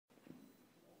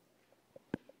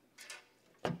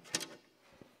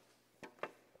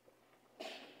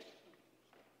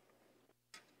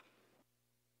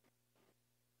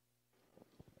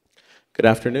Good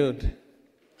afternoon.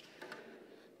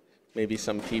 Maybe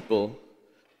some people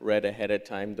read ahead of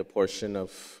time the portion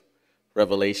of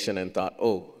Revelation and thought,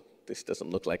 oh, this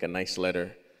doesn't look like a nice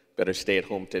letter. Better stay at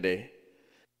home today.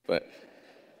 But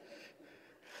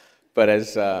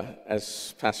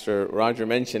as Pastor Roger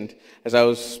mentioned, as I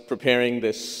was preparing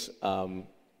this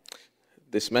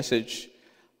message,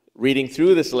 reading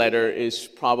through this letter is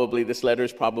probably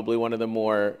one of the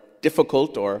more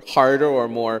difficult or harder or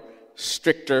more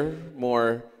stricter,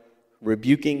 more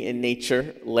rebuking in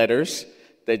nature letters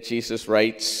that Jesus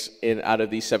writes out of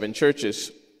these 7 churches.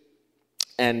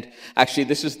 And actually,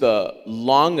 this is the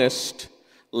longest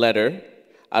letter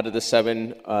out of the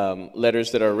 7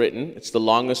 letters that are written. It's the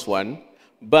longest one,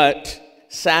 but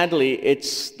sadly,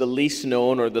 it's the least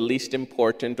known or the least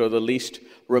important or the least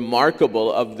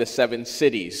remarkable of the 7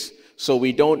 cities. So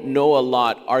we don't know a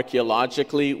lot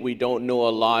archaeologically. We don't know a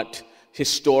lot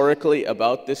historically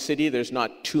about this city. There's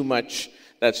not too much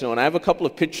that's known. I have a couple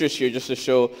of pictures here just to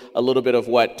show a little bit of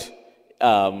what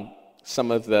some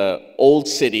of the old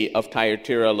city of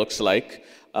Thyatira looks like.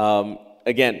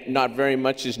 Again, not very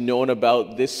much is known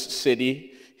about this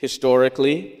city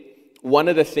historically. One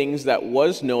of the things that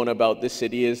was known about this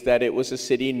city is that it was a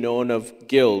city known of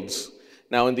guilds.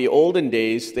 Now, in the olden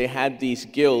days, they had these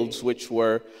guilds, which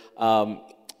were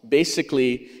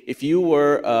basically, if you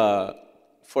were,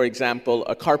 for example,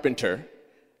 a carpenter,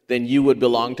 then you would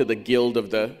belong to the guild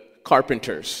of the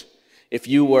carpenters. If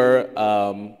you were,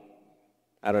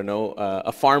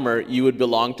 a farmer, you would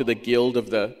belong to the guild of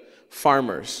the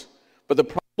farmers. But the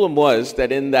problem was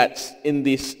that in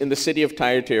the city of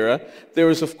Thyatira, there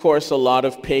was, of course, a lot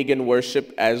of pagan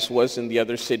worship, as was in the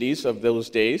other cities of those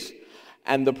days.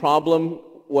 And the problem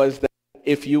was that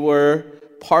if you were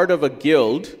part of a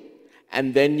guild,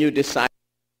 and then you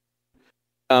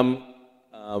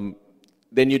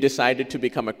decided to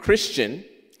become a Christian,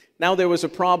 now there was a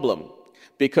problem.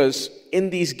 Because in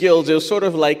these guilds, it was sort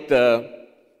of like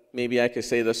maybe I could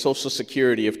say the Social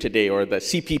Security of today, or the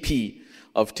CPP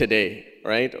of today,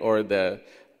 right? Or the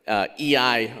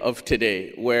EI of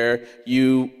today, where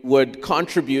you would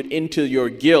contribute into your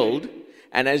guild,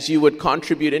 and as you would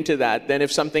contribute into that, then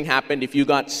if something happened, if you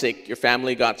got sick, your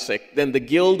family got sick, then the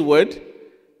guild would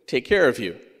take care of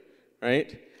you,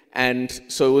 right? And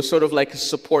so it was sort of like a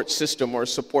support system or a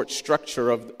support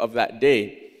structure of that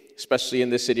day, especially in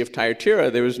the city of Thyatira.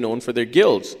 They was known for their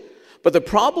guilds. But the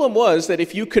problem was that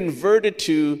if you converted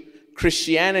to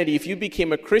Christianity, if you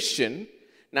became a Christian,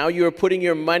 now you were putting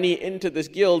your money into this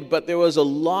guild, but there was a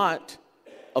lot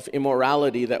of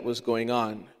immorality that was going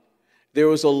on. There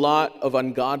was a lot of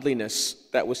ungodliness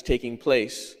that was taking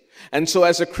place. And so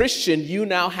as a Christian, you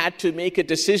now had to make a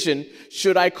decision,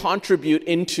 should I contribute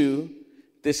into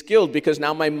this guild? Because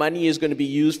now my money is going to be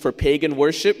used for pagan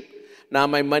worship. Now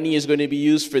my money is going to be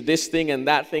used for this thing and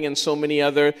that thing and so many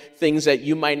other things that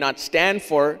you might not stand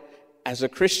for as a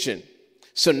Christian.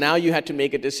 So now you had to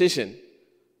make a decision.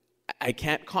 I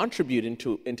can't contribute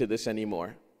into this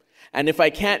anymore. And if I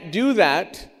can't do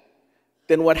that,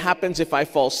 then what happens if I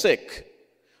fall sick?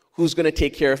 Who's going to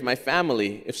take care of my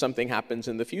family if something happens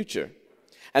in the future?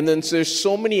 And then there's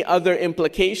so many other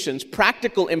implications,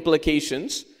 practical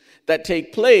implications, that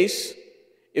take place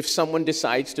if someone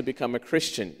decides to become a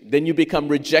Christian. Then you become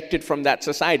rejected from that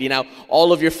society. Now,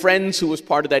 all of your friends who was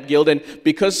part of that guild, and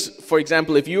because, for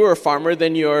example, if you were a farmer,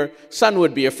 then your son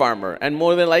would be a farmer. And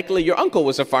more than likely, your uncle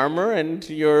was a farmer, and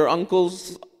your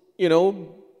uncle's,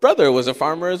 brother was a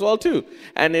farmer as well, too.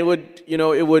 And it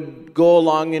would go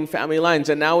along in family lines.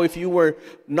 And now if you were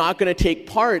not going to take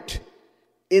part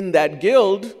in that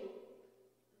guild,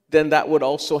 then that would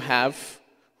also have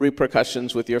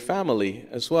repercussions with your family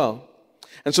as well.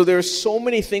 And so there are so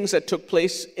many things that took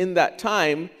place in that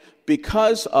time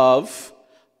because of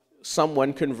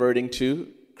someone converting to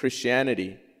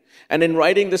Christianity. And in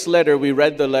writing this letter, we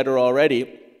read the letter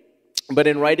already, but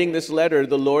in writing this letter,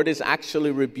 the Lord is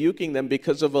actually rebuking them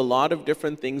because of a lot of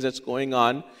different things that's going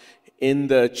on in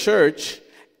the church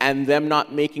and them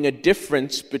not making a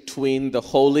difference between the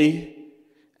holy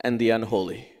and the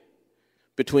unholy,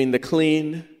 between the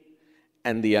clean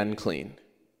and the unclean,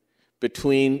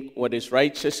 between what is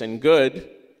righteous and good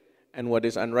and what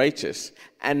is unrighteous.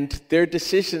 And their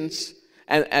decisions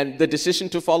and the decision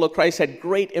to follow Christ had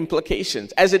great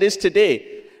implications, as it is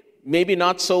today. Maybe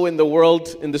not so in the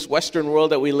world, in this Western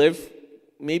world that we live.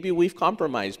 Maybe we've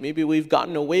compromised. Maybe we've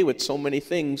gotten away with so many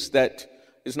things that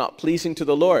is not pleasing to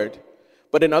the Lord.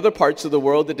 But in other parts of the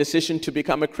world, the decision to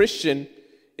become a Christian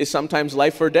is sometimes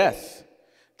life or death.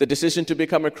 The decision to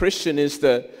become a Christian is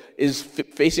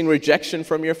facing rejection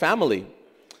from your family.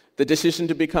 The decision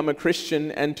to become a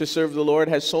Christian and to serve the Lord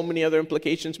has so many other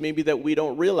implications maybe that we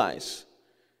don't realize.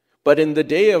 But in the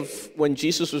day of when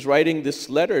Jesus was writing this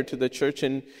letter to the church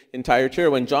in Thyatira,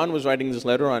 when John was writing this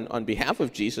letter on behalf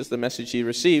of Jesus, the message he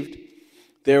received,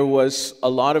 there was a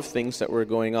lot of things that were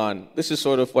going on. This is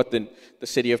sort of what the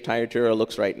city of Thyatira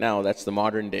looks right now. That's the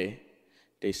modern day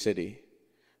city.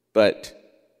 But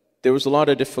there was a lot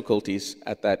of difficulties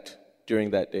during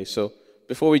that day. So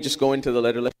before we just go into the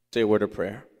letter, let's say a word of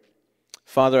prayer.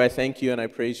 Father, I thank you and I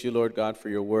praise you, Lord God, for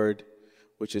your word,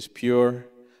 which is pure.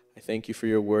 I thank you for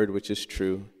your word, which is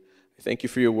true. I thank you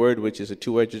for your word, which is a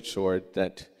two-edged sword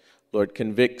that, Lord,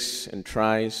 convicts and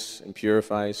tries and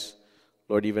purifies.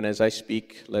 Lord, even as I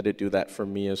speak, let it do that for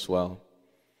me as well.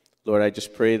 Lord, I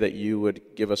just pray that you would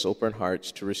give us open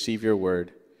hearts to receive your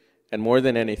word. And more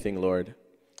than anything, Lord,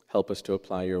 help us to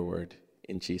apply your word.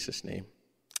 In Jesus' name,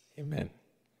 amen.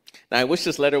 Now, I wish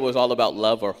this letter was all about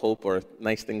love or hope or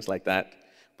nice things like that,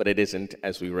 but it isn't,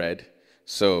 as we read.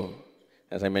 So,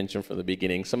 as I mentioned from the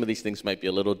beginning, some of these things might be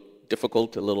a little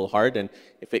difficult, a little hard, and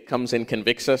if it comes and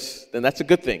convicts us, then that's a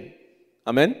good thing.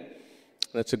 Amen?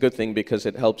 That's a good thing because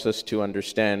it helps us to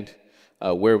understand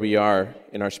where we are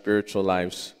in our spiritual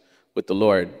lives with the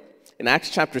Lord. In Acts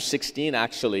chapter 16,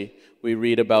 actually, we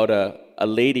read about a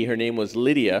lady, her name was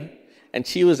Lydia, and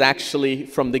she was actually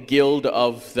from the guild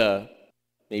of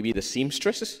maybe the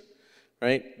seamstresses,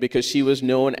 right? Because she was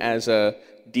known as a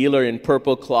dealer in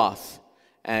purple cloth.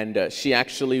 And she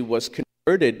actually was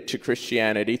converted to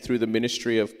Christianity through the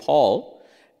ministry of Paul,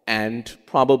 and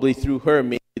probably through her,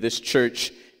 maybe this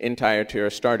church in Thyatira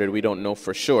started. We don't know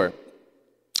for sure.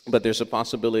 But there's a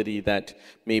possibility that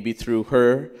maybe through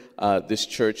her, this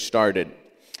church started.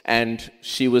 And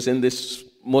she was in this,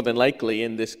 more than likely,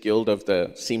 in this guild of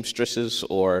the seamstresses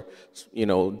or,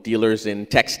 dealers in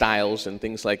textiles and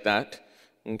things like that.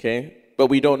 Okay? But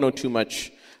we don't know too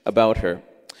much about her.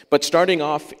 But starting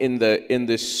off in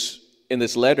this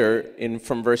letter,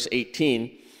 from verse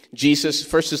 18, Jesus,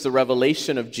 first is the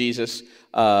revelation of Jesus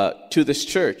to this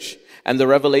church. And the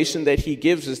revelation that he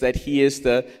gives is that he is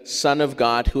the Son of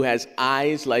God who has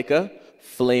eyes like a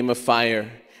flame of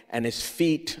fire, and his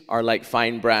feet are like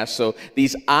fine brass. So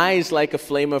these eyes like a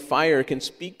flame of fire can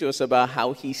speak to us about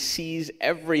how he sees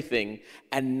everything,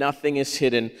 and nothing is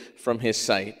hidden from his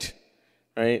sight.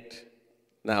 Right?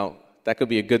 Now, that could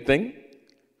be a good thing.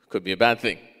 Could be a bad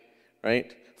thing,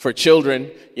 right? For children,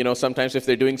 sometimes if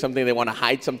they're doing something, they want to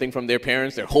hide something from their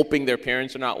parents. They're hoping their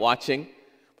parents are not watching.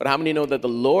 But how many know that the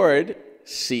Lord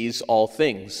sees all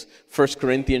things? 1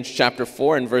 Corinthians chapter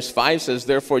 4 and verse 5 says,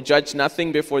 "Therefore judge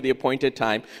nothing before the appointed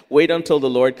time. Wait until the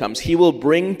Lord comes. He will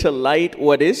bring to light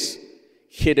what is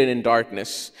hidden in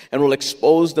darkness and will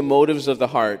expose the motives of the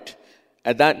heart.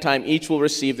 At that time, each will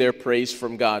receive their praise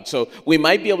from God." So we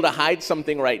might be able to hide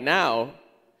something right now,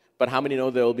 but how many know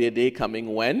there will be a day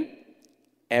coming when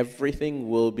everything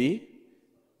will be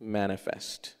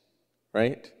manifest,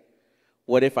 right?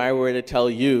 What if I were to tell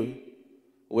you,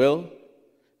 Will,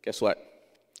 guess what?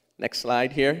 Next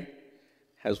slide here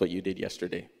has what you did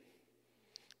yesterday.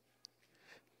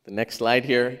 The next slide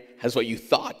here has what you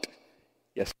thought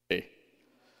yesterday.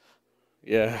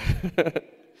 Yeah.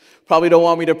 Probably don't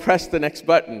want me to press the next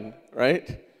button,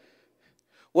 right?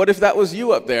 What if that was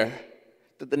you up there?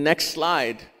 That the next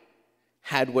slide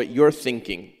had what you're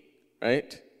thinking,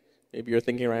 right? Maybe you're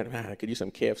thinking, right, man, I could use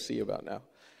some KFC about now,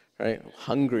 right? I'm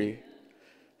hungry.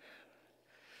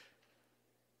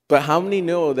 But how many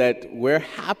know that we're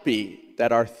happy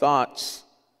that our thoughts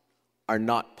are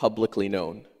not publicly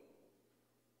known?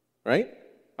 Right?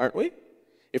 Aren't we?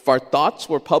 If our thoughts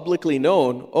were publicly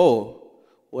known, oh,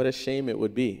 what a shame it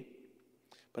would be.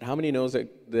 But how many knows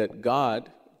that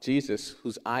God, Jesus,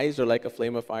 whose eyes are like a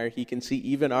flame of fire, he can see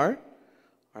even our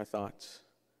thoughts.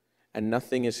 And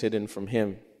nothing is hidden from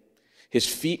him. His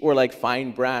feet were like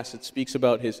fine brass. It speaks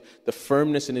about the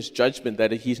firmness in his judgment,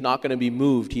 that he's not going to be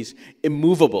moved. He's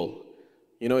immovable.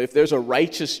 If there's a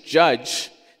righteous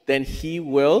judge, then he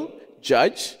will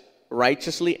judge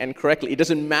righteously and correctly. It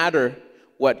doesn't matter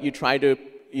what you try to,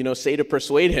 say to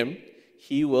persuade him.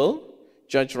 He will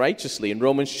judge righteously. In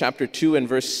Romans chapter 2 and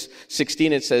verse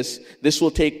 16, it says, "This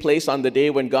will take place on the day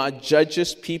when God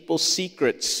judges people's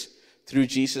secrets through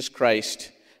Jesus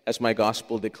Christ, as my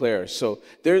gospel declares." So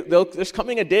there's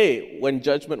coming a day when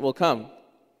judgment will come.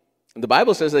 And the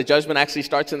Bible says that judgment actually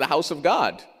starts in the house of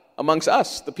God, amongst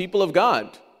us, the people of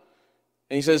God.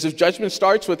 And he says, if judgment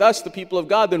starts with us, the people of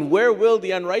God, then where will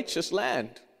the unrighteous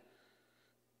land?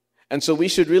 And so we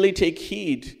should really take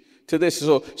heed to this.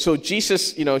 So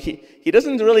Jesus, he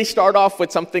doesn't really start off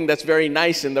with something that's very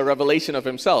nice in the revelation of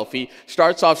himself. He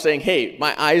starts off saying, hey,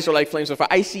 my eyes are like flames of fire.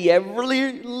 I see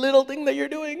every little thing that you're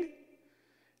doing.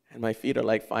 And my feet are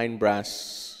like fine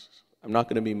brass. I'm not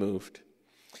going to be moved.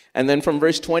 And then from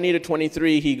verse 20 to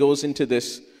 23, he goes into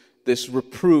this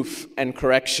reproof and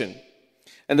correction.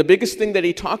 And the biggest thing that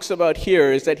he talks about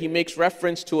here is that he makes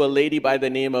reference to a lady by the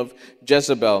name of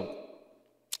Jezebel.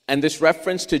 And this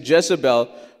reference to Jezebel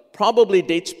probably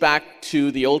dates back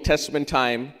to the Old Testament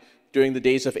time during the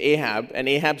days of Ahab, and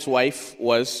Ahab's wife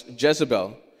was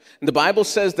Jezebel. And the Bible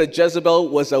says that Jezebel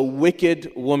was a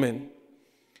wicked woman.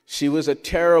 She was a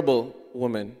terrible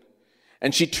woman.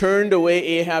 And she turned away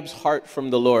Ahab's heart from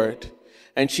the Lord.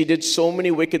 And she did so many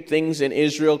wicked things in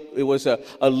Israel. It was a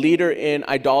leader in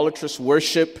idolatrous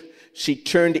worship. She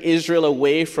turned Israel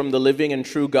away from the living and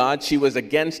true God. She was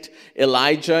against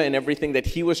Elijah and everything that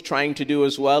he was trying to do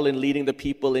as well in leading the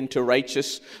people into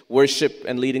righteous worship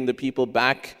and leading the people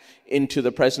back into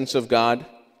the presence of God.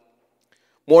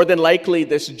 More than likely,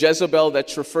 this Jezebel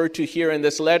that's referred to here in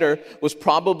this letter was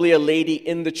probably a lady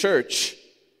in the church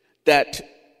that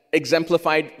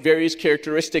exemplified various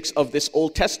characteristics of this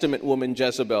Old Testament woman,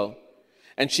 Jezebel.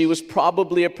 And she was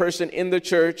probably a person in the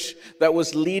church that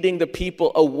was leading the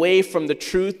people away from the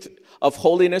truth of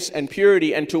holiness and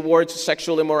purity and towards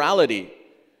sexual immorality.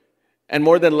 And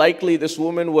more than likely, this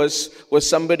woman was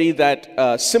somebody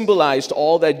that symbolized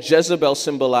all that Jezebel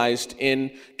symbolized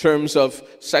in terms of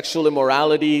sexual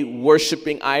immorality,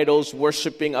 worshiping idols,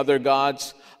 worshiping other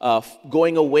gods,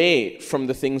 going away from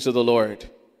the things of the Lord.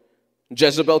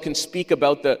 Jezebel can speak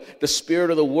about the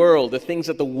spirit of the world, the things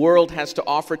that the world has to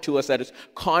offer to us that is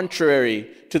contrary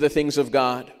to the things of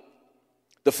God.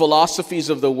 The philosophies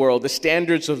of the world, the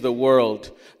standards of the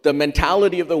world, the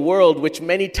mentality of the world, which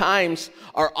many times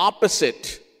are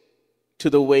opposite to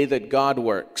the way that God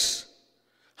works.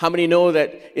 How many know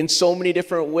that in so many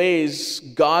different ways,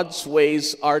 God's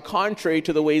ways are contrary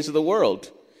to the ways of the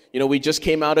world? You know, we just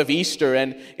came out of Easter,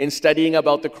 and in studying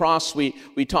about the cross, we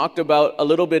talked about a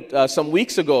little bit some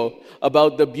weeks ago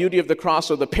about the beauty of the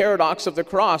cross or the paradox of the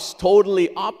cross,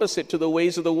 totally opposite to the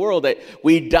ways of the world, that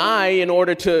we die in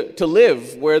order to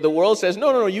live, where the world says,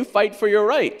 no, you fight for your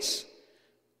rights.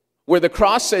 Where the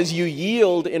cross says you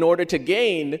yield in order to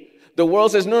gain, the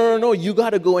world says, no, you got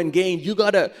to go and gain. You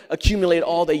got to accumulate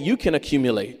all that you can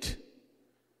accumulate.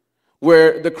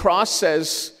 Where the cross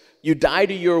says you die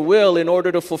to your will in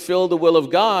order to fulfill the will of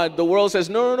God, the world says,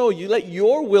 no, you let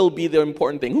your will be the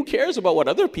important thing. Who cares about what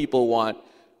other people want?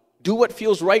 Do what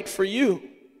feels right for you.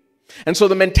 And so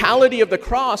the mentality of the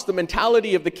cross, the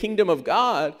mentality of the kingdom of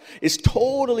God is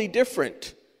totally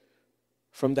different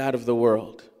from that of the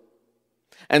world.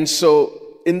 And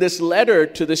so in this letter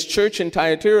to this church in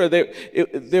Thyatira,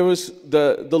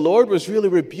 the Lord was really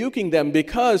rebuking them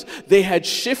because they had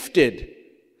shifted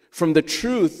from the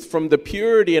truth, from the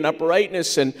purity and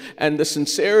uprightness and the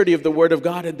sincerity of the Word of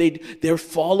God. And they're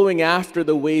following after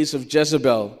the ways of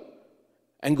Jezebel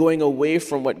and going away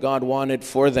from what God wanted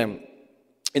for them.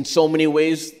 In so many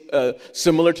ways,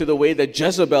 similar to the way that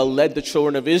Jezebel led the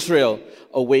children of Israel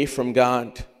away from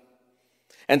God.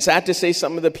 And sad to say,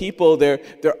 some of the people, their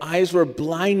eyes were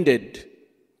blinded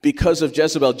because of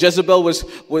Jezebel.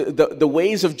 The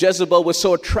ways of Jezebel was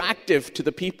so attractive to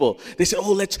the people. They said,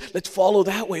 oh, let's follow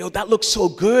that way. Oh, that looks so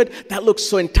good. That looks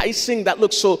so enticing. That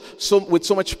looks so with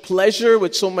so much pleasure,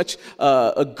 with so much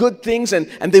good things. And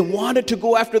they wanted to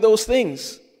go after those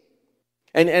things.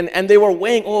 And they were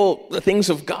weighing, the things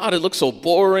of God, it looks so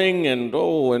boring,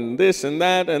 and this and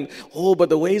that, but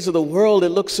the ways of the world, it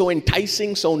looks so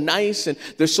enticing, so nice, and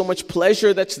there's so much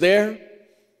pleasure that's there.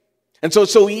 And so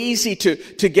it's so easy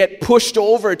to get pushed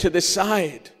over to this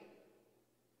side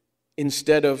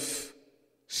instead of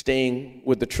staying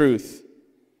with the truth.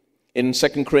 In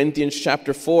 2 Corinthians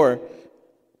chapter 4,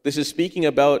 this is speaking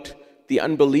about the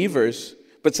unbelievers,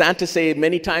 but sad to say,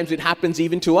 many times it happens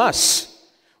even to us.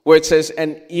 Where it says,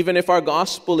 and even if our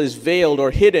gospel is veiled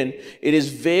or hidden, it is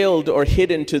veiled or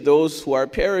hidden to those who are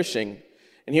perishing.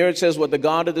 And here it says what the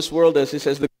God of this world does. It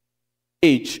says the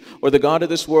age or the God of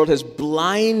this world has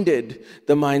blinded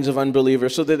the minds of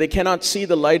unbelievers so that they cannot see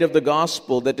the light of the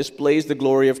gospel that displays the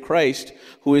glory of Christ,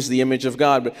 who is the image of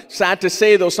God. But sad to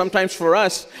say, though, sometimes for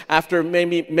us, after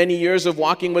maybe many years of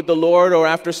walking with the Lord or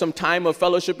after some time of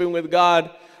fellowshipping with God,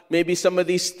 maybe some of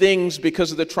these things,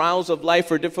 because of the trials of life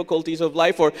or difficulties of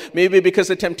life, or maybe because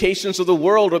of the temptations of the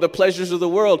world or the pleasures of the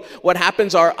world, what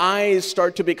happens, our eyes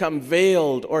start to become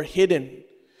veiled or hidden.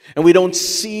 And we don't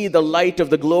see the light of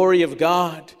the glory of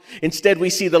God. Instead, we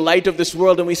see the light of this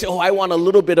world and we say, I want a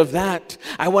little bit of that.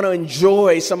 I want to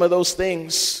enjoy some of those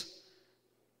things.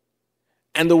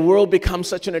 And the world becomes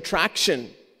such an attraction.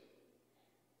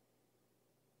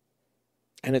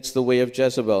 And it's the way of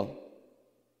Jezebel.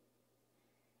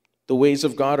 The ways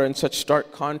of God are in such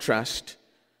stark contrast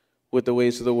with the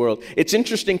ways of the world. It's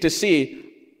interesting to see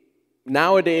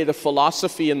nowadays the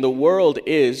philosophy in the world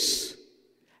is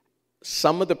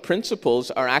some of the principles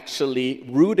are actually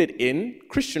rooted in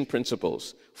Christian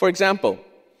principles. For example,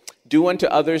 do unto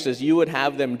others as you would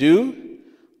have them do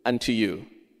unto you.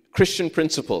 Christian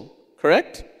principle,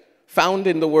 correct? Found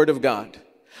in the Word of God.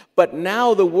 But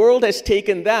now the world has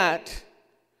taken that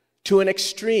to an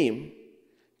extreme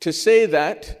to say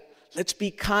that let's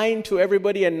be kind to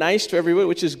everybody and nice to everybody,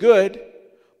 which is good,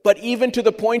 but even to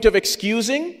the point of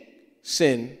excusing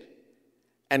sin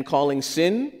and calling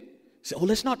sin. Say, oh,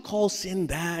 let's not call sin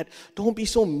that. Don't be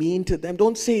so mean to them.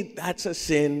 Don't say that's a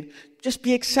sin. Just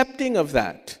be accepting of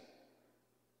that.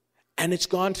 And it's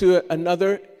gone to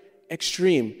another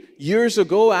extreme. Years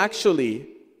ago, actually,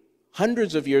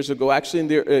 hundreds of years ago, actually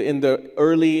in the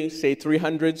early, say,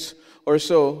 300s or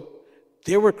so,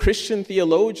 there were Christian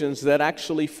theologians that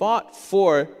actually fought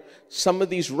for some of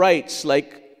these rights,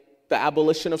 like the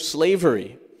abolition of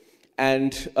slavery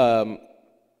and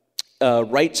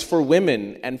rights for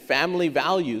women and family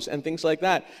values and things like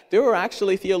that. There were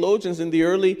actually theologians in the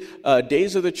early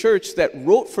days of the church that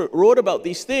wrote about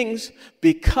these things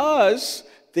because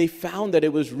they found that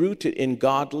it was rooted in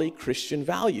godly Christian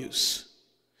values.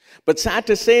 But sad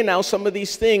to say now, some of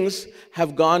these things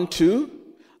have gone to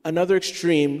another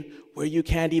extreme where you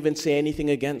can't even say anything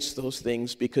against those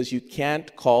things because you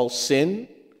can't call sin,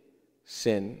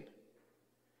 sin.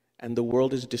 And the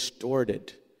world has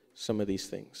distorted some of these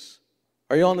things.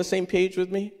 Are you all on the same page with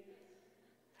me?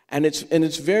 And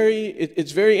it's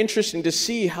very interesting to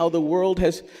see how the world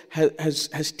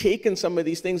has taken some of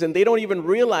these things, and they don't even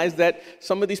realize that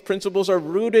some of these principles are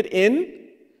rooted in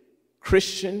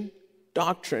Christian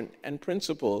doctrine and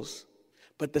principles.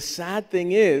 But the sad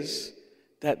thing is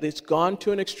that it's gone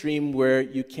to an extreme where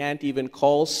you can't even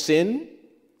call sin,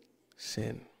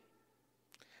 sin.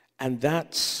 And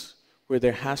that's where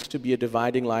there has to be a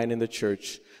dividing line in the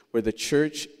church, where the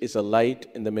church is a light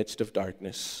in the midst of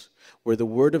darkness, where the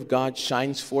Word of God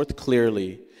shines forth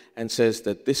clearly and says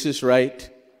that this is right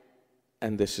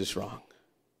and this is wrong.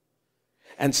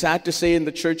 And sad to say, in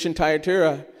the church in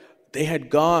Thyatira, they had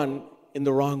gone in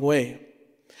the wrong way.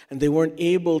 And they weren't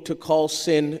able to call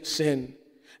sin, sin.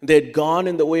 They had gone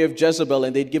in the way of Jezebel,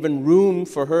 and they'd given room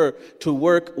for her to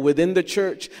work within the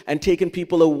church and taken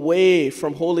people away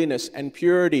from holiness and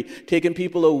purity, taken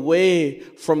people away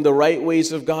from the right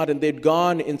ways of God, and they'd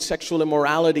gone in sexual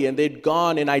immorality, and they'd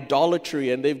gone in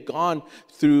idolatry, and they've gone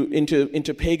through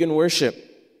into pagan worship.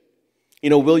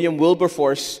 You know, William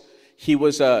Wilberforce, he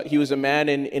was a man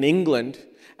in England,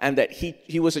 and that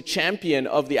he was a champion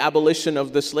of the abolition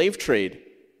of the slave trade.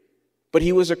 But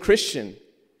he was a Christian.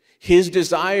 His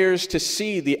desires to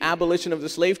see the abolition of the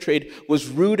slave trade was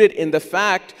rooted in the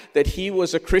fact that he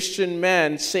was a Christian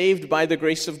man saved by the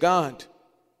grace of God.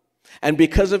 And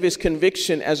because of his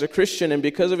conviction as a Christian and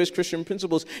because of his Christian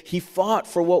principles, he fought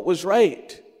for what was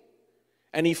right.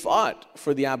 And he fought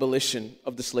for the abolition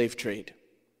of the slave trade.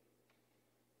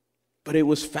 But it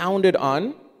was founded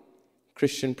on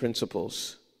Christian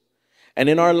principles. And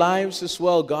in our lives as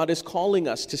well, God is calling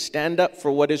us to stand up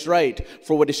for what is right,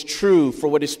 for what is true, for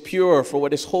what is pure, for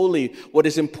what is holy, what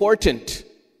is important,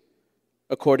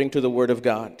 according to the Word of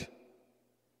God.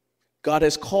 God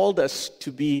has called us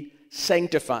to be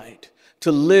sanctified,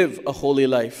 to live a holy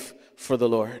life for the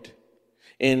Lord.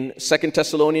 In 2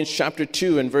 Thessalonians chapter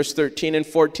 2 and verse 13 and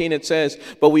 14 it says,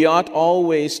 "But we ought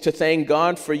always to thank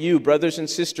God for you, brothers and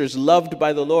sisters, loved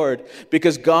by the Lord,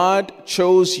 because God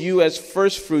chose you as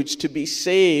firstfruits to be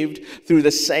saved through the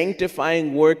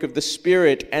sanctifying work of the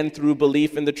Spirit and through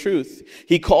belief in the truth.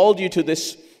 He called you to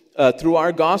this through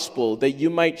our gospel, that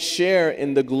you might share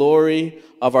in the glory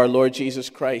of our Lord Jesus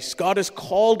Christ." God has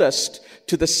called us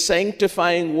to the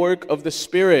sanctifying work of the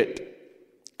Spirit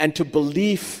and to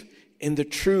belief in the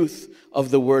truth of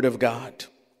the Word of God.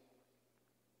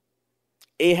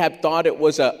 Ahab thought it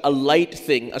was a light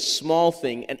thing, a small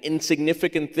thing, an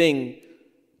insignificant thing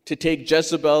to take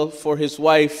Jezebel for his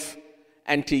wife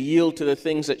and to yield to the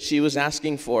things that she was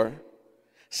asking for.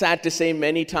 Sad to say,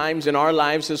 many times in our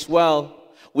lives as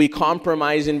well, we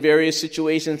compromise in various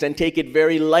situations and take it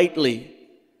very lightly,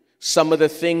 some of the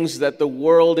things that the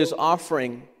world is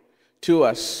offering to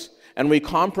us. And we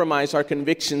compromise our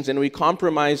convictions and we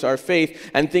compromise our faith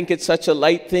and think it's such a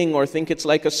light thing or think it's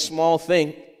like a small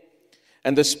thing.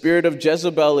 And the spirit of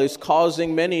Jezebel is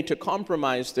causing many to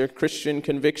compromise their Christian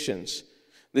convictions.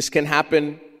 This can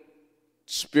happen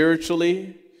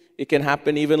spiritually. It can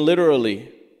happen even literally.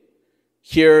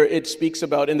 Here it speaks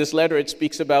about, in this letter, it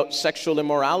speaks about sexual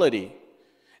immorality.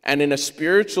 And in a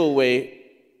spiritual way,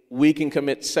 we can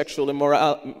commit sexual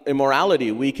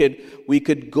immorality. We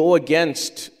could go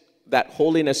against that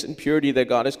holiness and purity that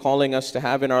God is calling us to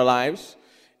have in our lives,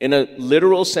 in a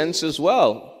literal sense as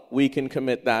well, we can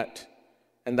commit that.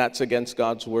 And that's against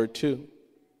God's word too.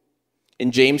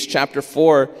 In James chapter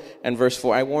 4 and verse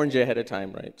 4, I warned you ahead of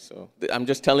time, right? So I'm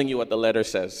just telling you what the letter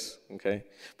says, okay?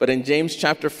 But in James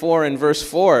chapter 4 and verse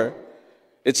 4,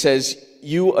 it says,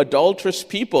 you adulterous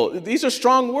people. These are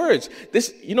strong words.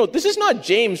 This is not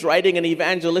James writing an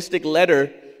evangelistic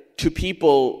letter to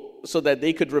people so that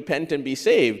they could repent and be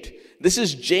saved. This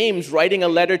is James writing a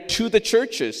letter to the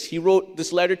churches. He wrote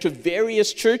this letter to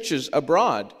various churches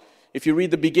abroad. If you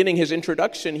read the beginning, his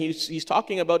introduction, he's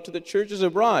talking about to the churches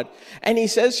abroad. And he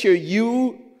says here,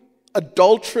 you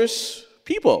adulterous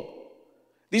people.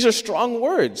 These are strong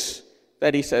words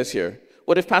that he says here.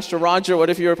 What if Pastor Roger, what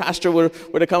if your pastor were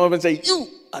to come up and say, you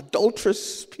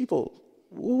adulterous people?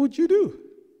 What would you do?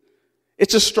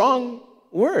 It's a strong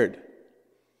word.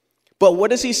 But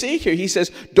what does he say here? He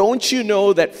says, don't you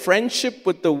know that friendship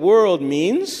with the world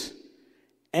means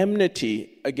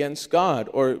enmity against God,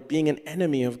 or being an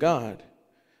enemy of God?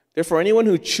 Therefore, anyone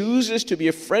who chooses to be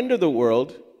a friend of the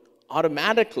world,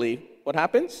 automatically, what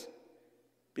happens?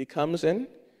 Becomes an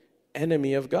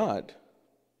enemy of God.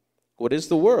 What is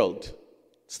the world?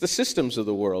 It's the systems of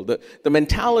the world, the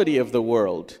mentality of the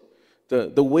world,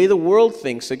 the way the world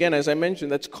thinks. Again, as I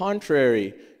mentioned, that's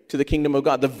contrary to the kingdom of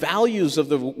God. The values of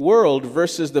the world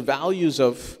versus the values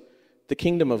of the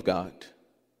kingdom of God.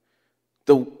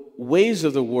 The ways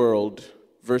of the world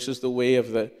versus the way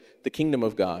of the kingdom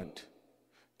of God.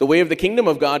 The way of the kingdom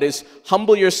of God is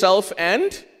humble yourself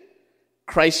and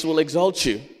Christ will exalt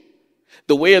you.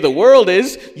 The way of the world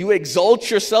is you exalt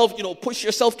yourself, push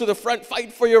yourself to the front,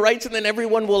 fight for your rights, and then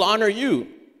everyone will honor you.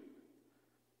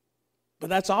 But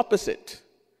that's opposite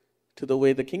to the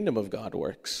way the kingdom of God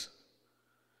works.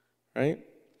 Right?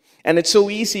 And it's so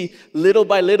easy, little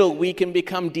by little, we can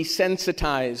become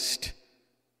desensitized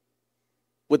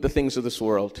with the things of this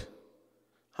world.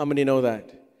 How many know that?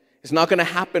 It's not going to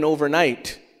happen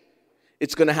overnight.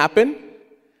 It's going to happen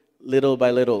little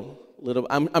by little.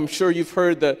 I'm sure you've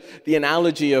heard the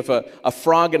analogy of a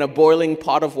frog in a boiling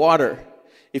pot of water.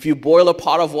 If you boil a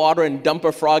pot of water and dump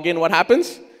a frog in, what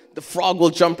happens? The frog will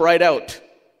jump right out.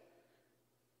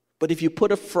 But if you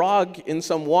put a frog in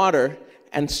some water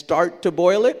and start to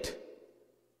boil it,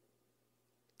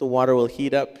 the water will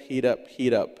heat up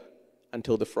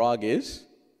until the frog is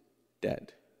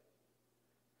dead.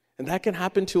 And that can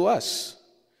happen to us.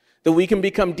 That we can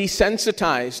become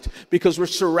desensitized because we're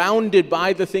surrounded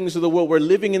by the things of the world. We're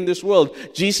living in this world.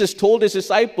 Jesus told his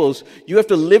disciples, you have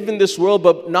to live in this world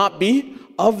but not be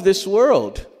of this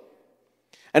world.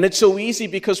 And it's so easy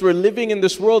because we're living in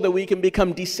this world that we can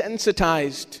become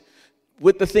desensitized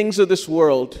with the things of this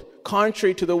world,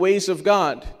 contrary to the ways of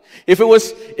God. If it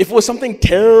was something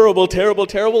terrible,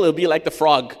 it'll be like the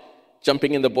frog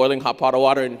jumping in the boiling hot pot of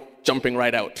water and jumping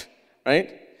right out,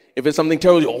 right? If it's something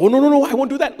terrible, oh, no, I won't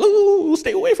do that. Ooh,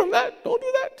 stay away from that. Don't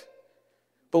do that.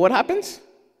 But what happens?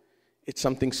 It's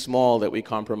something small that we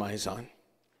compromise on.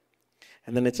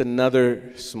 And then it's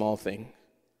another small thing.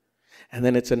 And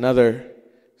then it's another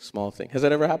small thing. Has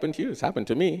that ever happened to you? It's happened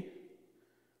to me.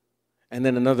 And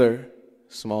then another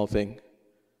small thing.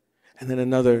 And then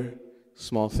another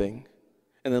small thing.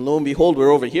 And then lo and behold,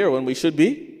 we're over here when we should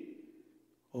be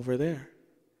over there.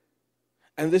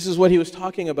 And this is what he was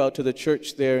talking about to the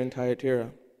church there in Thyatira.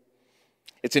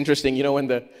 It's interesting,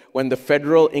 when the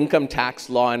federal income tax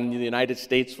law in the United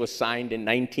States was signed in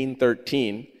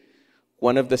 1913,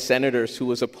 one of the senators who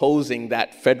was opposing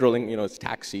that federal, it's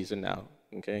tax season now,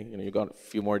 okay? You got a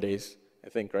few more days, I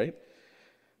think, right?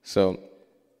 So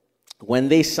when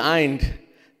they signed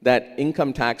that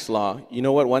income tax law, you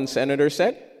know what one senator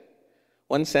said?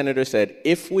 One senator said,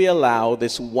 if we allow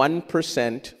this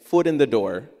 1% foot in the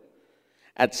door,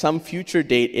 at some future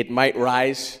date, it might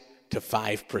rise to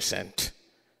 5%.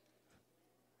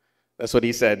 That's what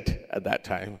he said at that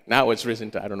time. Now it's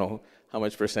risen to, I don't know how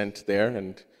much percent there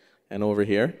and over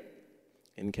here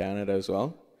in Canada as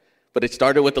well. But it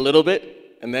started with a little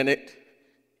bit, and then it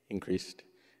increased.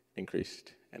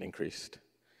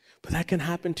 But that can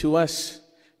happen to us,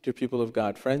 dear people of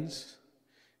God, friends.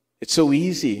 It's so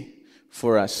easy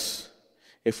for us.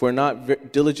 If we're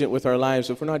not diligent with our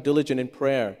lives, if we're not diligent in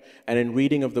prayer and in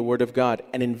reading of the Word of God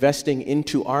and investing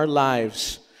into our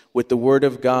lives with the Word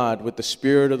of God, with the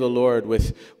Spirit of the Lord,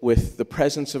 with the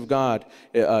presence of God,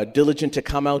 diligent to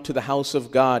come out to the house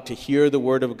of God, to hear the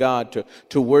Word of God,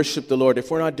 to worship the Lord, if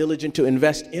we're not diligent to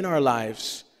invest in our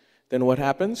lives, then what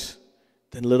happens?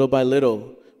 Then little by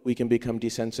little, we can become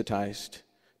desensitized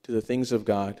to the things of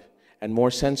God and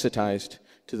more sensitized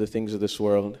to the things of this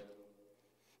world.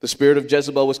 The spirit of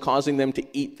Jezebel was causing them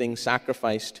to eat things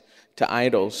sacrificed to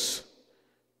idols.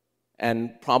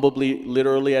 And probably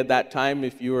literally at that time,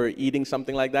 if you were eating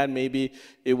something like that, maybe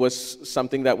it was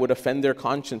something that would offend their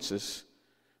consciences.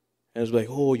 And it was like,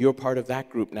 oh, you're part of that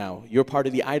group now. You're part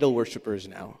of the idol worshipers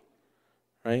now.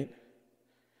 Right?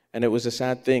 And it was a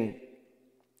sad thing.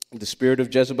 The spirit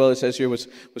of Jezebel, it says here, was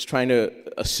trying to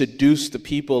seduce the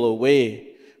people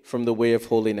away from the way of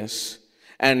holiness.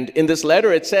 And in this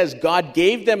letter, it says God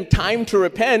gave them time to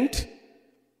repent,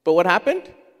 but what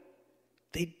happened?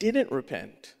 They didn't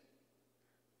repent.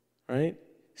 Right?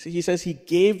 See, he says he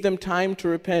gave them time to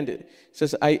repent. It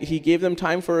says he gave them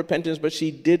time for repentance, but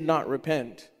she did not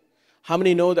repent. How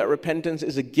many know that repentance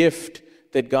is a gift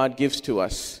that God gives to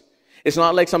us? It's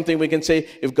not like something we can say,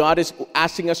 if God is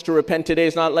asking us to repent today,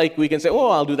 it's not like we can say, oh,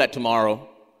 I'll do that tomorrow.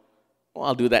 Oh,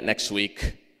 I'll do that next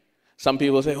week. Some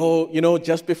people say, oh,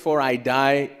 just before I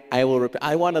die, I will repent.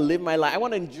 I want to live my life. I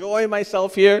want to enjoy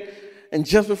myself here. And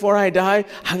just before I die,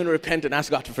 I'm going to repent and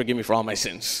ask God to forgive me for all my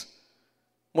sins.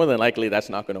 More than likely, that's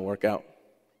not going to work out.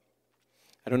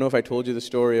 I don't know if I told you the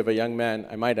story of a young man.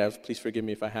 I might have. Please forgive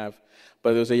me if I have.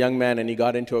 But there was a young man, and he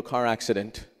got into a car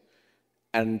accident.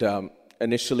 And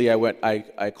initially,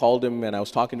 I called him, and I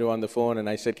was talking to him on the phone, and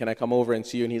I said, can I come over and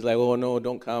see you? And he's like, oh, no,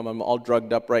 don't come. I'm all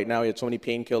drugged up right now. He had so many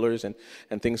painkillers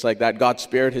and things like that. God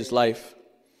spared his life.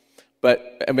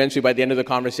 But eventually, by the end of the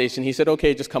conversation, he said,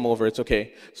 okay, just come over. It's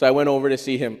okay. So I went over to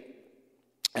see him.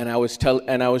 And I was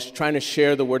trying to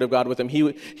share the word of God with him.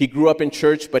 He grew up in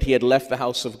church, but he had left the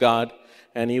house of God,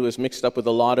 and he was mixed up with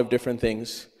a lot of different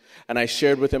things. And I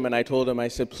shared with him, and I told him, I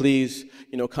said, please,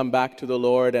 come back to the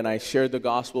Lord. And I shared the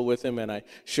gospel with him, and I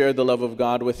shared the love of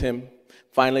God with him.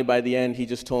 Finally, by the end, he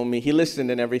just told me, he listened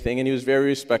and everything, and he was very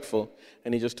respectful.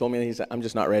 And he just told me, he said, I'm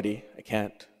just not ready. I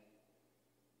can't.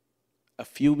 A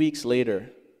few weeks later,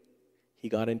 he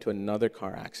got into another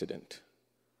car accident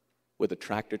with a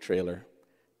tractor trailer.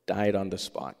 Died on the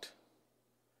spot.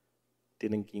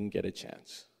 Didn't even get a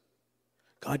chance.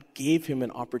 God gave him an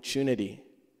opportunity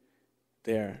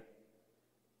there.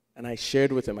 And I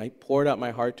shared with him. I poured out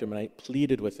my heart to him, and I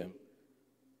pleaded with him.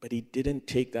 But he didn't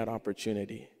take that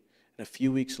opportunity. And a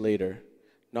few weeks later,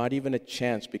 not even a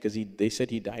chance, because they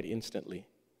said he died instantly.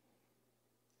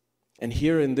 And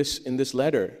here in this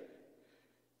letter,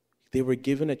 they were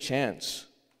given a chance,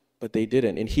 but they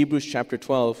didn't. In Hebrews chapter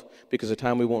 12, because of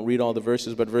time we won't read all the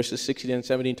verses, but verses 16 and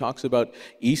 17 talks about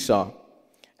Esau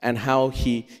and how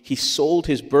he sold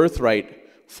his birthright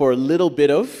for a little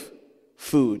bit of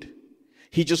food.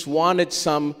 He just wanted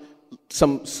some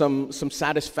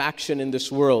satisfaction in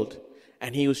this world,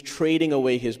 and he was trading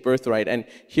away his birthright. And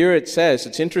here it says,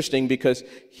 it's interesting because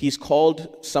he's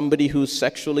called somebody who's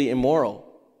sexually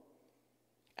immoral.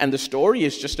 And the story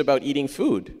is just about eating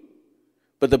food.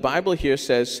 But the Bible here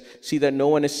says, see that no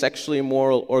one is sexually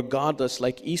immoral or godless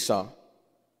like Esau,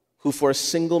 who for a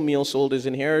single meal sold his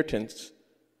inheritance,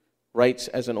 writes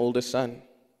as an oldest son.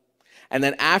 And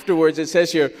then afterwards it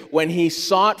says here, when he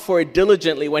sought for it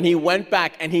diligently, when he went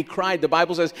back and he cried, the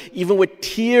Bible says, even with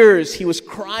tears he was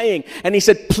crying. And he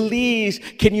said, please,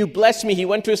 can you bless me? He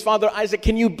went to his father Isaac,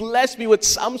 can you bless me with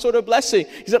some sort of blessing?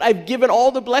 He said, I've given all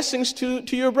the blessings to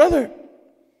your brother.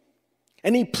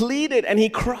 And he pleaded and he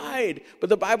cried. But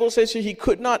the Bible says he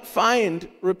could not find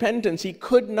repentance. He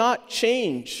could not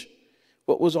change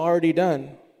what was already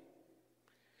done.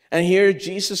 And here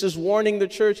Jesus is warning the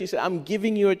church. He said, I'm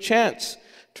giving you a chance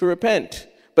to repent.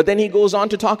 But then he goes on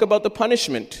to talk about the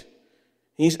punishment.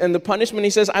 And the punishment, he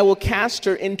says, I will cast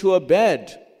her into a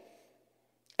bed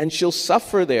and she'll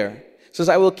suffer there. He says,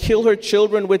 I will kill her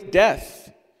children with death.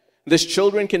 This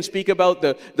children can speak about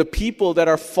the people that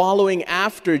are following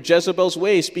after Jezebel's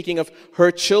ways, speaking of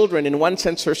her children, in one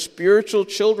sense, her spiritual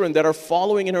children that are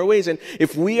following in her ways. And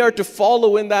if we are to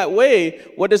follow in that way,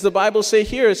 what does the Bible say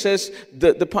here? It says,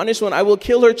 the punishment, I will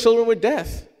kill her children with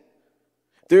death.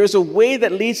 There is a way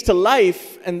that leads to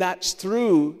life, and that's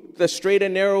through the straight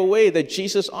and narrow way that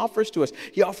Jesus offers to us.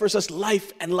 He offers us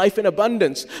life and life in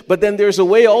abundance. But then there's a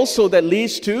way also that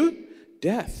leads to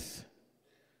death.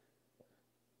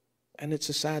 And it's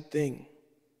a sad thing.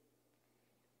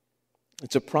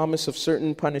 It's a promise of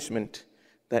certain punishment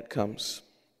that comes.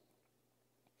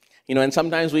 And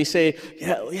sometimes we say,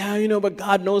 yeah, but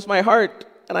God knows my heart.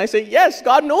 And I say, yes,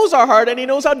 God knows our heart, and He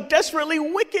knows how desperately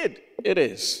wicked it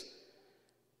is.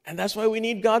 And that's why we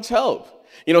need God's help.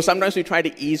 Sometimes we try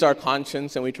to ease our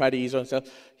conscience, and we try to ease ourselves.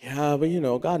 Yeah,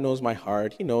 but God knows my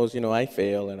heart. He knows, I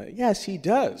fail. And yes, He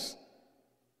does.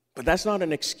 But that's not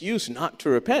an excuse not to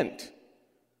repent.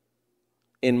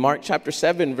 In Mark chapter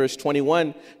 7, verse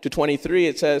 21 to 23,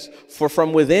 it says, for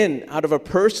from within, out of a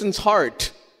person's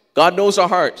heart, God knows our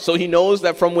heart. So he knows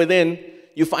that from within,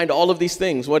 you find all of these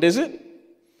things. What is it?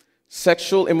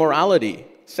 Sexual immorality,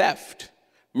 theft,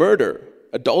 murder,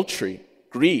 adultery,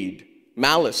 greed,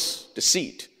 malice,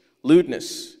 deceit,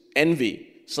 lewdness, envy,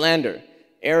 slander,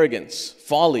 arrogance,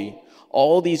 folly.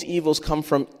 All these evils come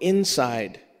from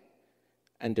inside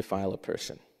and defile a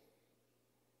person.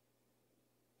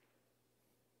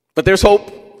 But there's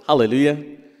hope.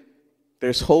 Hallelujah.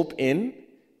 There's hope in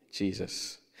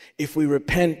Jesus. If we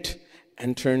repent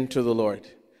and turn to the Lord,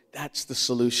 that's the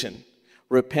solution.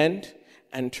 Repent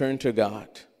and turn to God.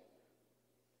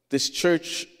 This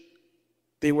church,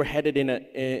 they were headed in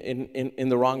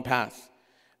the wrong path.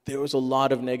 There was a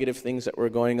lot of negative things that were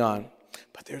going on.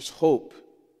 But there's hope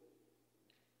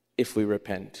if we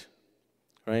repent,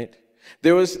 right?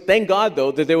 Thank God,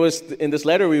 though, that there was, in this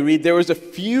letter we read, there was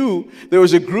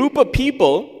a group of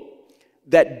people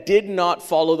that did not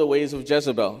follow the ways of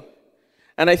Jezebel.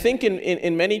 And I think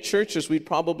in many churches we'd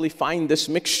probably find this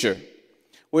mixture,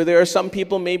 where there are some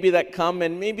people maybe that come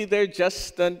and maybe they're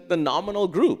just the nominal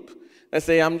group that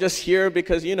say, I'm just here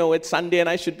because, it's Sunday and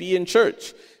I should be in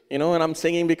church, and I'm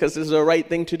singing because this is the right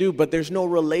thing to do. But there's no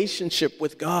relationship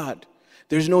with God.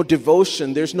 There's no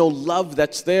devotion. There's no love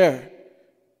that's there.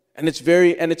 And it's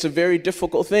a very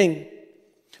difficult thing.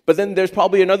 But then there's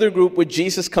probably another group which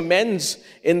Jesus commends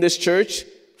in this church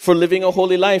for living a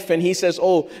holy life. And he says,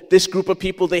 this group of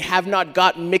people, they have not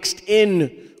got mixed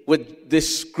in with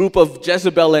this group of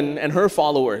Jezebel and her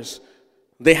followers.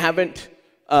 They haven't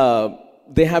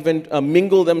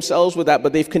mingled themselves with that,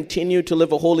 but they've continued to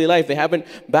live a holy life. They haven't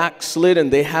backslidden.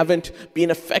 They haven't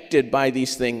been affected by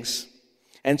these things.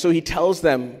 And so he tells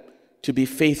them to be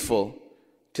faithful,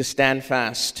 to stand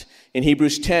fast. In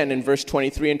Hebrews 10, in verse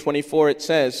 23 and 24, it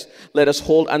says, let us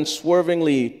hold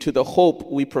unswervingly to the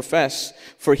hope we profess,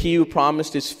 for he who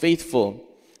promised is faithful.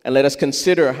 And let us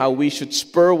consider how we should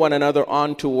spur one another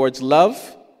on towards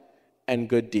love and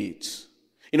good deeds.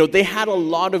 They had a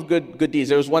lot of good deeds.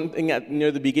 There was one thing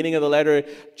near the beginning of the letter,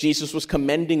 Jesus was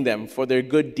commending them for their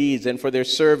good deeds and for their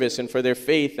service and for their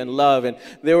faith and love. And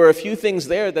there were a few things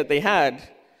there that they had,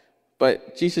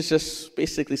 but Jesus just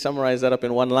basically summarized that up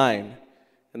in one line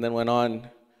and then went on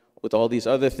with all these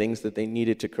other things that they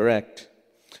needed to correct.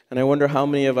 And I wonder how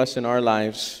many of us in our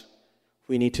lives,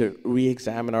 we need to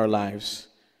re-examine our lives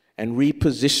and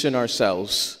reposition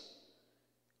ourselves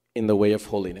in the way of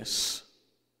holiness.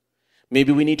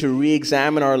 Maybe we need to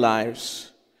re-examine our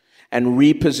lives and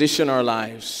reposition our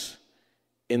lives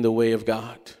in the way of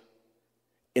God,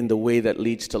 in the way that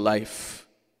leads to life,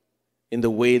 in the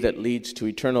way that leads to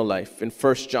eternal life. In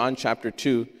 1 John chapter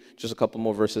 2, just a couple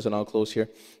more verses and I'll close here.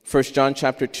 1 John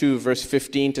chapter 2, verse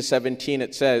 15 to 17,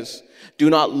 it says, do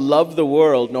not love the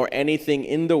world nor anything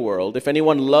in the world. If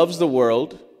anyone loves the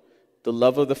world, the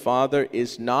love of the Father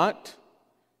is not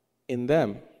in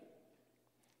them.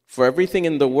 For everything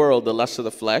in the world, the lust of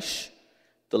the flesh,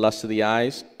 the lust of the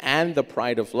eyes, and the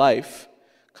pride of life,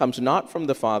 comes not from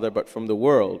the Father, but from the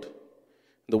world.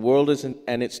 The world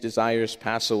and its desires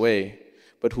pass away,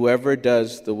 but whoever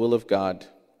does the will of God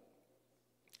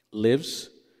lives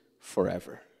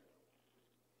forever.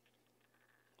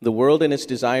 The world and its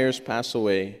desires pass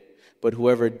away, but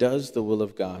whoever does the will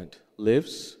of God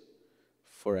lives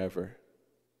forever.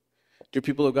 Dear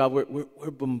people of God,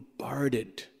 we're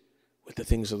bombarded with the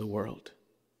things of the world.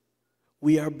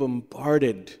 We are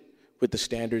bombarded with the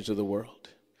standards of the world.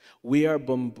 We are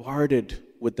bombarded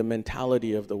with the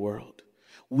mentality of the world.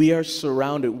 We are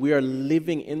surrounded. We are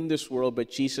living in this world, but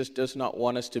Jesus does not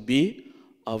want us to be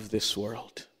of this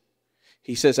world.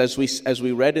 He says, as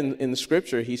we read in the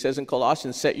scripture, he says in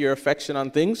Colossians, set your affection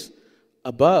on things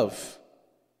above.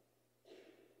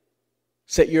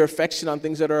 Set your affection on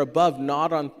things that are above,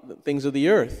 not on things of the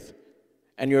earth.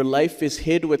 And your life is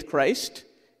hid with Christ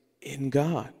in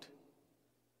God.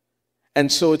 And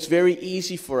so it's very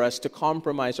easy for us to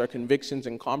compromise our convictions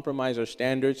and compromise our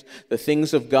standards. The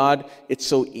things of God, it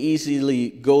so easily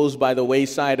goes by the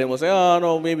wayside and we'll say, oh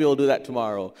no, maybe we'll do that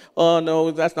tomorrow. Oh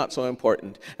no, that's not so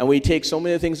important. And we take so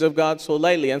many things of God so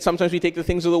lightly. And sometimes we take the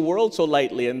things of the world so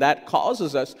lightly, and that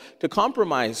causes us to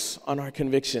compromise on our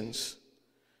convictions.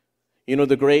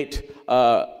 The great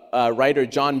writer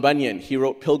John Bunyan, he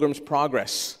wrote Pilgrim's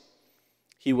Progress.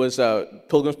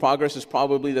 Pilgrim's Progress is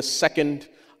probably the second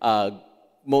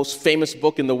most famous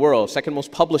book in the world, second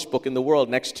most published book in the world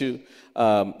next to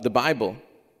the Bible.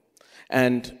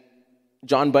 And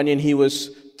John Bunyan, he was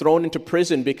thrown into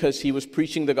prison because he was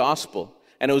preaching the gospel.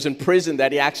 And it was in prison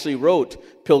that he actually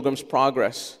wrote Pilgrim's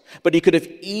Progress. But he could have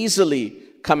easily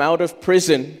come out of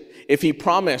prison if he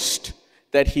promised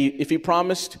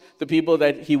the people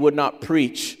that he would not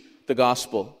preach the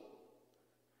gospel.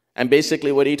 And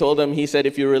basically what he told them, he said,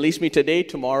 if you release me today,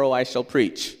 tomorrow I shall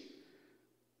preach.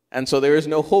 And so there is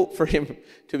no hope for him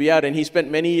to be out. And he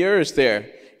spent many years there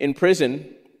in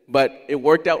prison, but it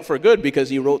worked out for good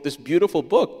because he wrote this beautiful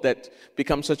book that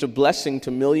becomes such a blessing to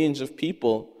millions of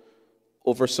people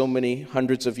over so many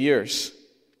hundreds of years.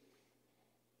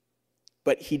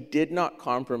 But he did not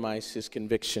compromise his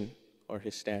conviction or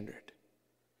his standard.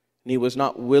 And he was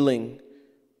not willing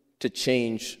to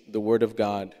change the Word of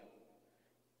God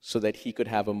so that he could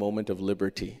have a moment of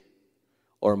liberty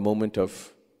or a moment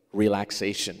of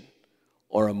relaxation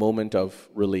or a moment of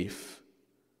relief.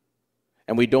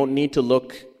 And we don't need to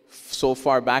look so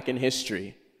far back in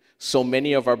history. So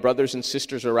many of our brothers and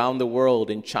sisters around the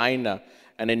world, in China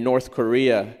and in North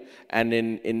Korea and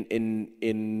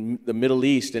in the Middle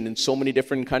East and in so many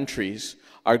different countries,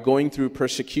 are going through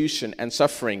persecution and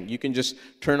suffering. You can just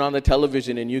turn on the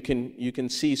television and you can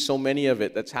see so many of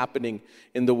it that's happening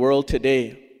in the world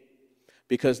today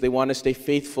because they want to stay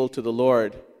faithful to the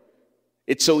Lord.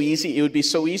 It's so easy. It would be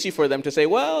so easy for them to say,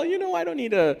 well, I don't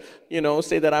need to,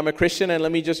 say that I'm a Christian and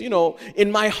let me just, in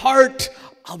my heart,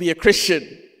 I'll be a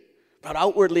Christian. But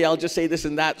outwardly, I'll just say this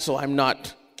and that so I'm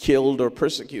not killed or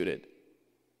persecuted.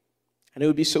 And it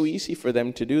would be so easy for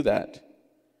them to do that.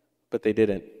 But they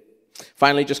didn't.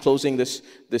 Finally, just closing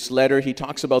this letter, he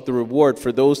talks about the reward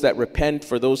for those that repent,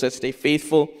 for those that stay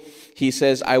faithful. He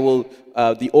says,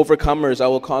 the overcomers, I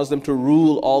will cause them to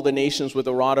rule all the nations with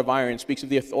a rod of iron. Speaks of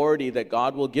the authority that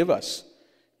God will give us,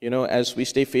 as we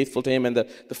stay faithful to him. And the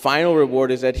final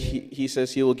reward is that he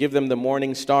says he will give them the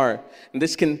morning star. And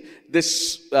some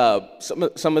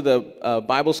of the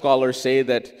Bible scholars say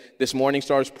that this morning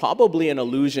star is probably an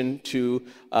allusion to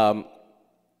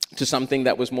something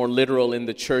that was more literal in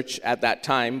the church at that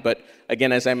time. But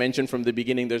again, as I mentioned from the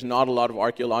beginning, there's not a lot of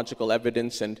archaeological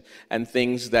evidence and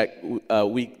things that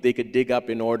they could dig up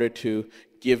in order to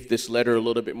give this letter a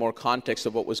little bit more context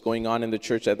of what was going on in the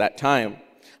church at that time.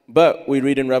 But we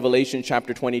read in Revelation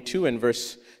chapter 22 and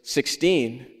verse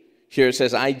 16, here it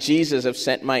says, I, Jesus, have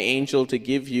sent my angel to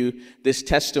give you this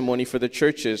testimony for the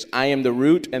churches. I am the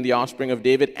root and the offspring of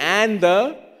David and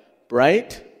the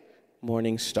bright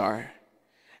morning star.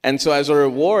 And so as a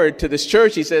reward to this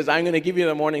church, he says, I'm going to give you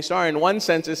the morning star. In one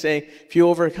sense, it's saying, if you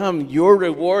overcome, your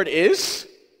reward is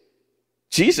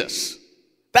Jesus.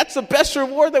 That's the best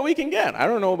reward that we can get. I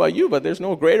don't know about you, but there's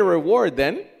no greater reward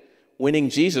than winning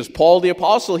Jesus. Paul the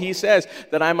apostle, he says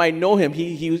that I might know him.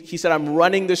 He said, I'm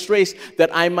running this race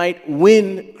that I might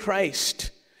win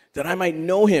Christ, that I might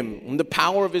know him and the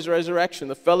power of his resurrection,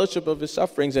 the fellowship of his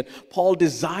sufferings. And Paul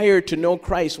desired to know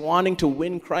Christ, wanting to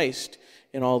win Christ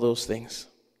in all those things.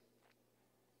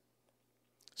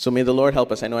 So may the Lord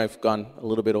help us. I know I've gone a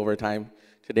little bit over time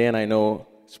today, and I know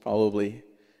it's probably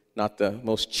not the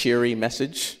most cheery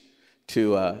message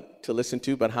to listen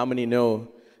to, but how many know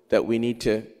that we need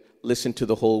to listen to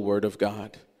the whole Word of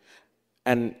God?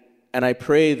 And I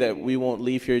pray that we won't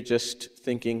leave here just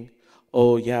thinking,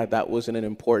 oh yeah, that wasn't an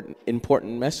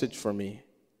important message for me.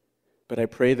 But I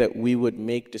pray that we would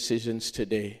make decisions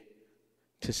today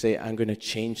to say, I'm going to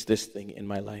change this thing in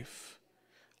my life.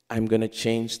 I'm going to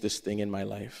change this thing in my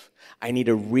life. I need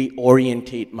to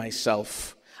reorientate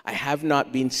myself. I have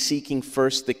not been seeking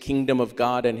first the kingdom of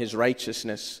God and his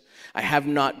righteousness. I have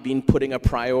not been putting a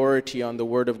priority on the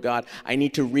Word of God. I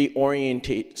need to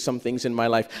reorientate some things in my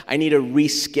life. I need to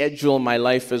reschedule my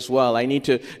life as well. I need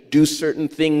to do certain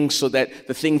things so that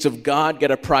the things of God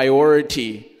get a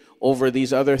priority over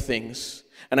these other things.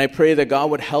 And I pray that God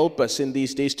would help us in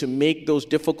these days to make those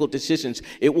difficult decisions.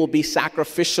 It will be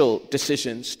sacrificial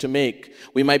decisions to make.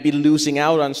 We might be losing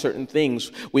out on certain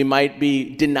things. We might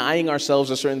be denying ourselves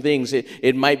of certain things.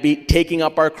 It might be taking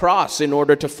up our cross in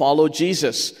order to follow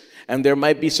Jesus. And there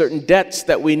might be certain debts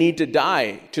that we need to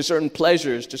die to certain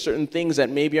pleasures, to certain things that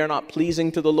maybe are not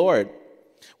pleasing to the Lord.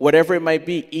 Whatever it might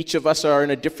be, each of us are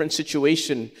in a different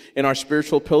situation in our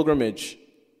spiritual pilgrimage.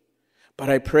 But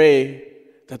I pray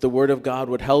that the Word of God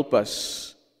would help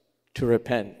us to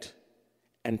repent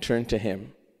and turn to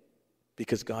him,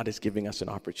 because God is giving us an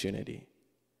opportunity.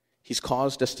 He's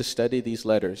caused us to study these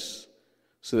letters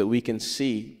so that we can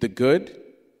see the good,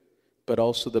 but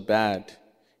also the bad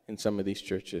in some of these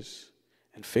churches,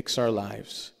 and fix our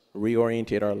lives,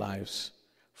 reorientate our lives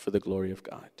for the glory of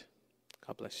God.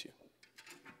 God bless you.